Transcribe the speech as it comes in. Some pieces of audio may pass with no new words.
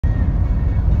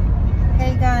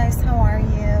guys, how are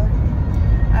you?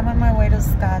 I'm on my way to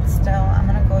Scottsdale. I'm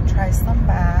gonna go try some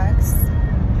bags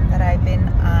that I've been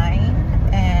eyeing,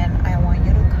 and I want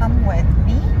you to come with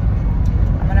me.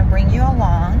 I'm gonna bring you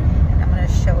along and I'm gonna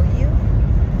show you.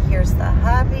 Here's the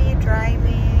hubby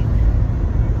driving,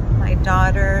 my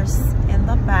daughters in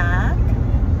the back.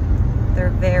 They're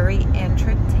very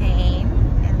entertained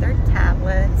in their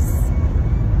tablets,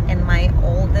 and my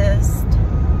oldest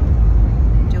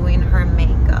doing her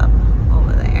makeup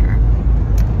over there.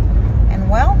 And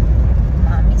well,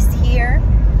 mommy's here,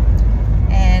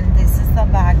 and this is the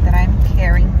bag that I'm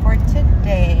carrying for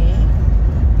today.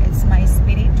 It's my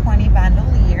Speedy 20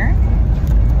 bandolier.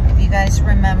 If you guys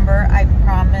remember, I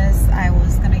promised I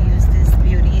was gonna use this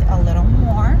beauty a little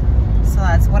more, so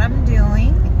that's what I'm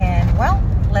doing. And well,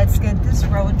 let's get this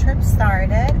road trip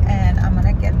started, and I'm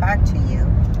gonna get back to you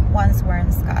once we're in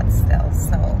Scottsdale.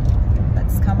 So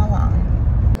let's come along.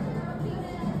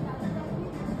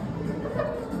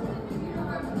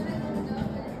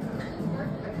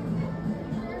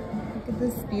 Look at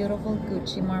this beautiful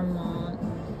Gucci Marmont.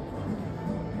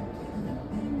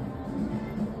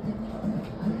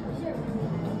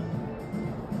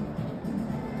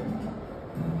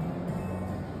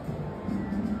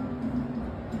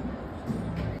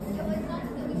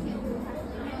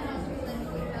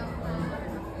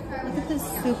 Look at this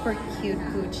super cute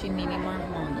Gucci mini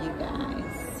Marmont, you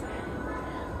guys.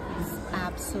 It's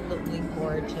absolutely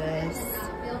gorgeous.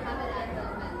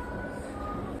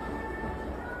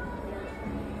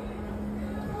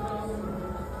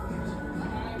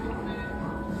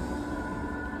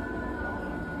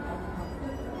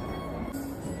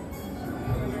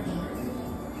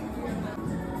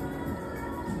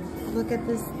 Look at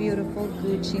this beautiful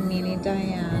Gucci mini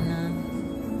Diana.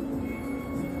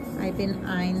 I've been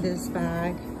eyeing this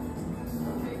bag.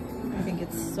 I think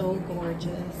it's so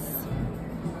gorgeous.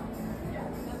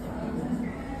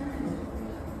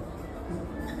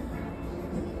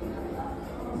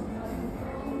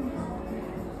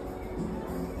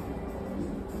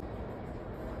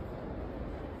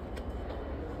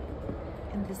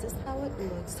 And this is how it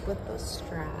looks with the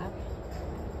strap.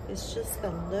 It's just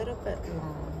a little bit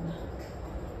long.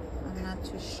 I'm not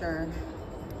too sure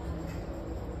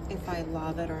if I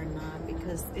love it or not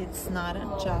because it's not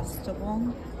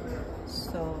adjustable.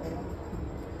 So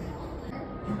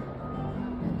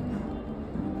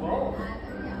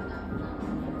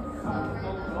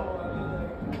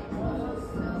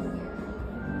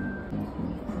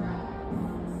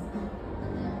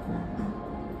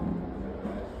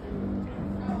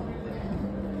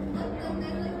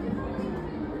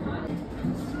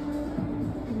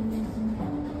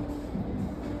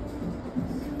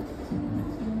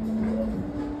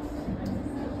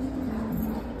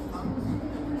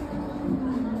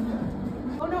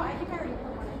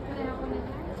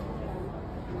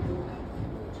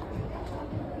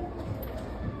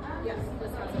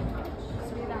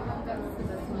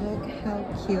look how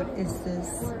cute is this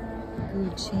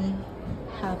Gucci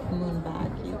half moon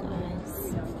bag, you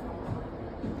guys.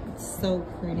 It's so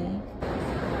pretty.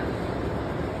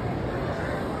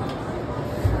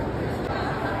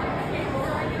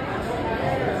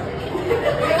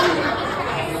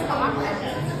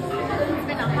 It's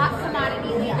been a hot commodity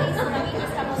lately, so let me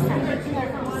just double check.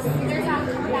 There's the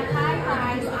high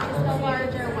rise, the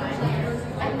larger one,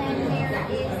 and then there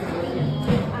is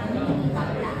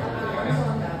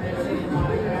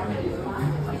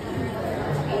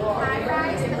the high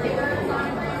rise, the bigger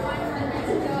longer one, and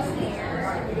then goes there.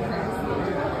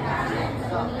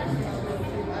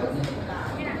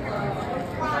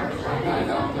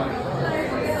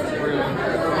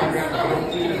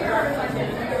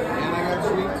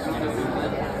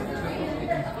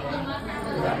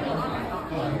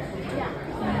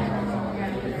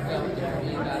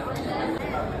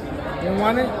 You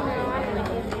want it?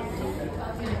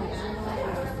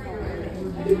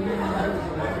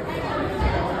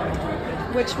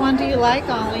 Which one do you like,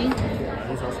 Ollie? Me?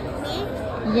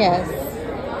 Yes.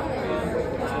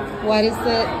 What is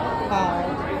it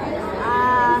called?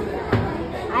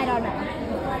 I don't know.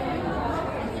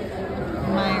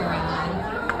 Myron.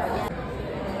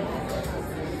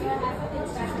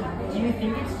 Do you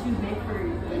think it's too big for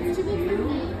you? It's too big for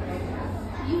me.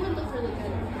 You would look really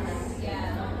good.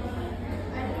 Yeah.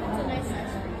 It's a nice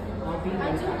size. I'll be I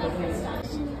do like okay. your style.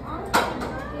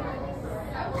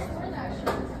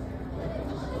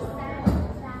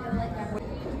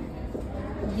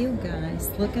 You guys,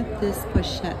 look at this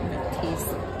pochette piece,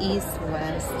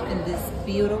 East-West, in this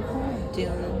beautiful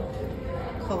Dune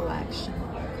collection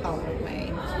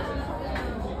colorway.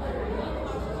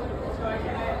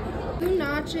 2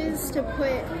 notches to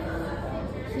put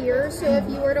here. So if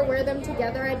you were to wear them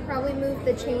together, I'd probably move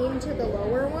the chain to the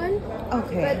lower one.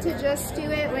 Okay. But to just do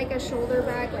it like a shoulder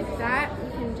bag like that,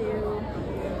 you can do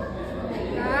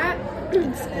like that.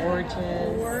 It's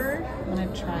gorgeous. Or, I'm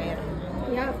gonna try it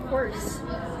on. yeah, of course.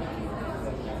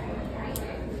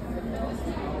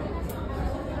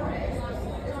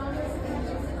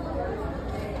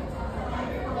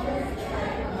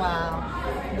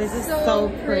 Wow. This is so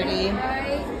pretty.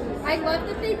 Right? I love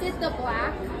that they did the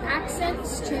black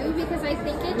accents too, because I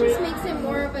think it just makes it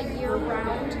more of a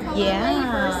year-round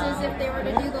colorway versus if they were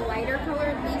to do the lighter color,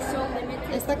 it'd be so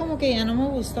limited. Esta como que ya no me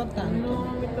gustó tanto.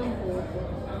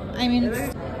 I mean,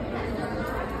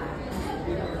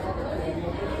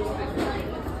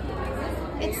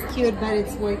 it's cute, but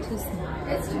it's way too small.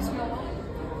 It's too small.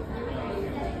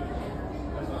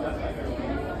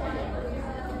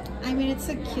 I mean, it's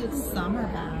a cute summer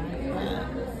bag. But...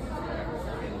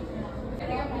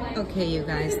 Okay, you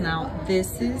guys, now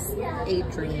this is a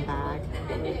dream bag.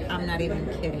 I'm not even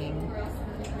kidding.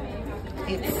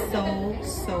 It's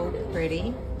so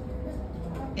pretty.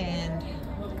 And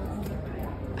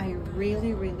I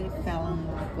really fell in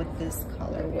love with this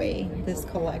colorway. This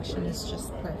collection is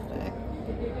just perfect.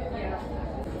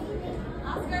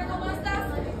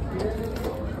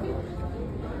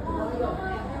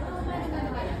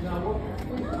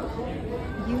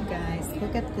 You guys,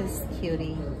 look at this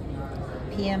cutie.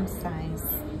 PM size.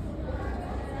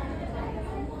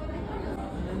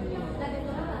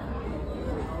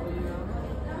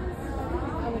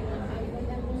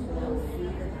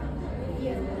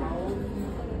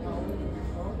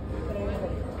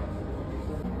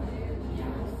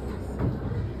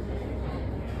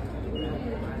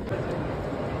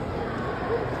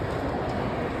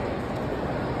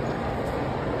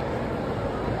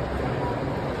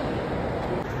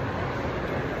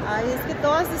 Ay, es que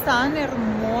todas estaban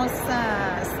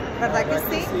hermosas, ¿verdad que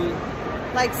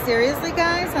sí? Like seriously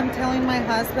guys, I'm telling my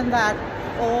husband that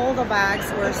all the bags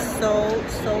were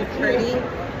so pretty,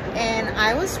 and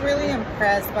I was really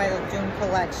impressed by the June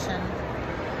collection.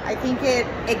 I think it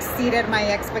exceeded my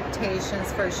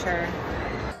expectations for sure.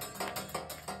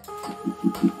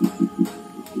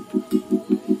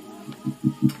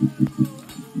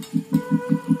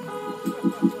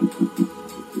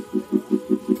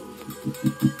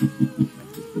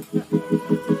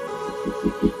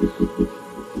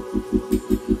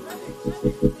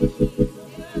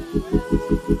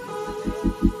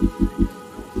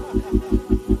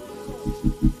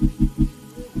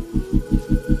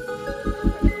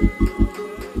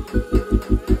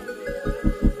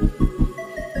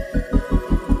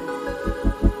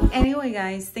 Anyway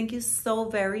guys, thank you so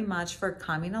very much for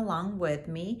coming along with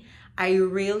me. I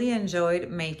really enjoyed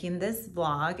making this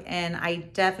vlog, and I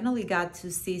definitely got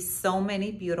to see so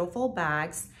many beautiful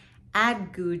bags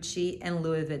at Gucci and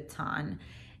Louis Vuitton.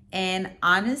 And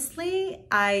honestly,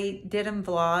 I didn't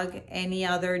vlog any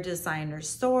other designer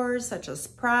stores such as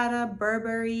Prada,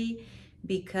 Burberry,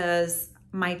 because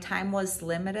my time was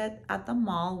limited at the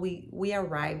mall. We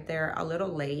arrived there a little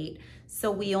late, so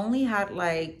we only had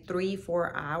like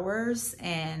 3-4 hours,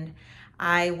 and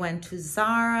I went to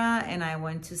Zara and I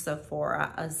went to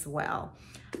Sephora as well.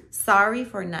 Sorry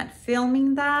for not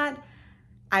filming that.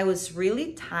 I was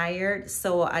really tired,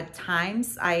 so at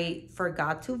times I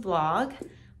forgot to vlog,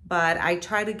 but I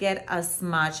tried to get as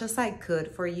much as I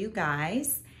could for you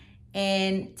guys.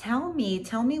 And tell me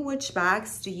which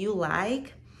bags do you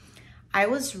like? I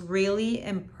was really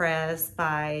impressed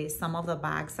by some of the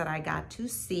bags that I got to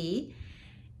see,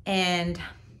 and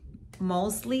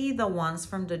mostly the ones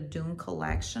from the Dune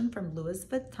collection from Louis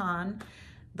Vuitton.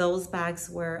 Those bags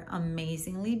were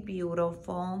amazingly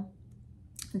beautiful.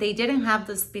 They didn't have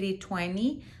the Speedy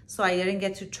 20, so I didn't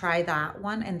get to try that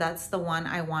one, and that's the one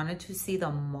I wanted to see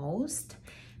the most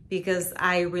because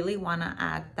I really want to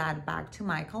add that bag to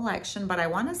my collection, but I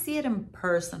want to see it in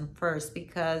person first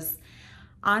because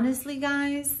honestly,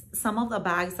 guys, some of the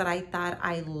bags that I thought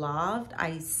I loved,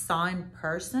 I saw in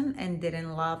person and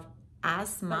didn't love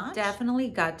as much. But definitely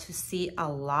got to see a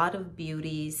lot of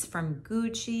beauties from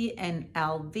Gucci and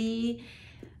LV.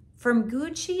 From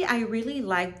Gucci, I really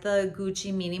like the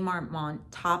Gucci Mini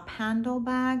Marmont top handle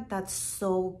bag. That's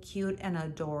so cute and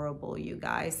adorable, you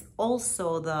guys.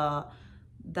 Also,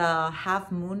 the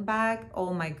Half Moon bag,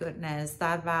 oh my goodness,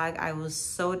 that bag, I was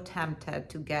so tempted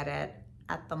to get it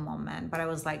at the moment, but I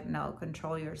was like, no,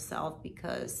 control yourself,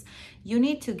 because you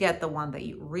need to get the one that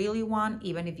you really want,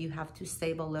 even if you have to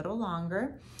save a little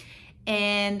longer.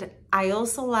 And I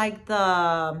also like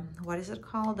the, what is it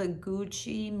called? The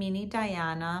Gucci Mini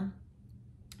Diana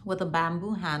with the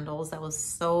bamboo handles. That was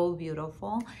so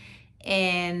beautiful.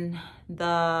 And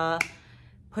the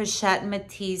Pochette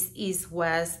Matisse East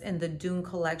West in the Dune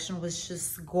collection was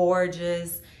just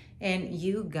gorgeous. And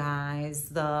you guys,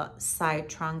 the side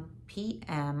trunk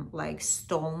PM like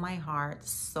stole my heart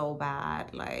so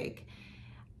bad. Like,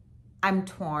 I'm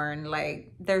torn.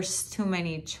 Like, there's too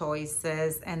many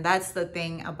choices, and that's the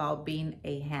thing about being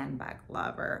a handbag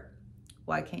lover.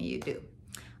 What can you do?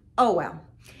 Oh well.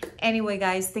 Anyway,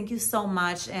 guys, thank you so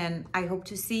much, and I hope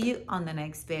to see you on the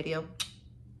next video.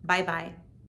 Bye bye.